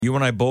You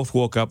and I both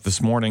woke up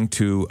this morning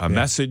to a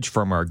message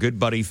from our good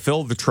buddy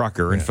Phil the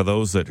trucker. And for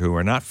those who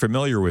are not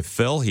familiar with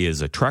Phil, he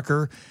is a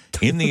trucker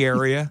in the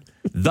area,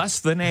 thus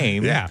the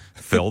name,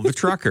 Phil the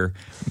trucker.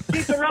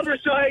 Keep the rubber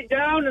side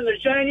down and the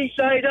shiny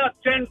side up.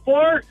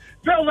 10-4,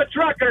 Phil the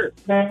trucker.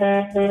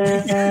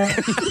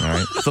 All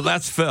right, so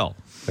that's Phil.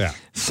 Yeah.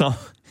 So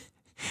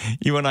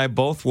you and I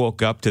both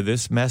woke up to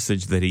this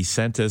message that he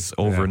sent us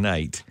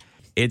overnight.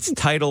 It's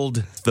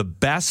titled, The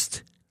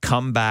Best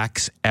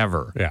Comebacks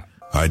Ever. Yeah.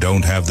 I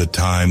don't have the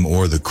time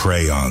or the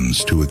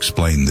crayons to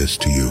explain this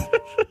to you.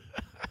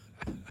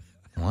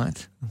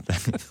 What?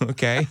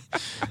 Okay.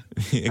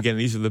 Again,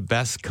 these are the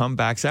best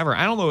comebacks ever.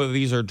 I don't know whether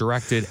these are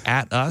directed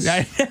at us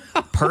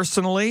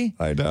personally.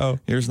 I know.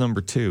 Here's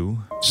number 2.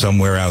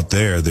 Somewhere out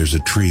there's a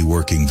tree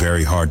working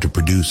very hard to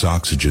produce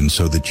oxygen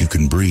so that you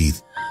can breathe.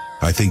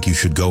 I think you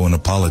should go and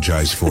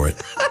apologize for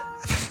it.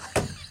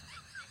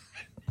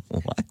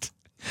 What?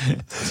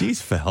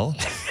 Jeez, Phil.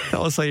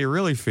 Tell us how you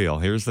really feel.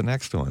 Here's the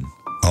next one.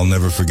 I'll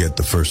never forget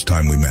the first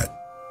time we met,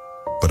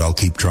 but I'll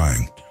keep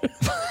trying.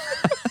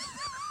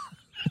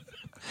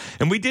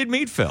 And we did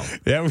meet Phil.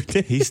 Yeah, we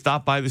did. He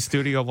stopped by the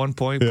studio at one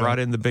point, brought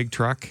in the big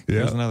truck. Yeah.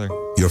 Here's another.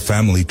 Your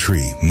family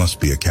tree must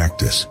be a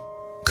cactus,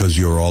 'cause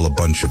you're all a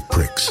bunch of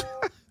pricks.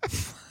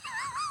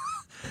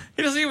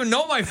 He doesn't even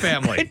know my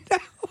family.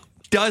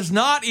 Does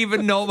not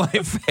even know my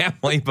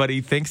family, but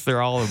he thinks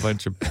they're all a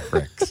bunch of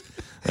pricks.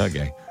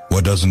 Okay.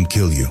 What doesn't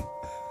kill you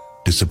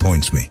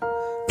disappoints me.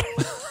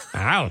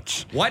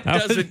 Ouch. What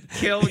doesn't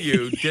kill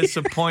you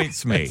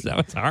disappoints me.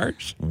 That was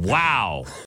harsh. Wow.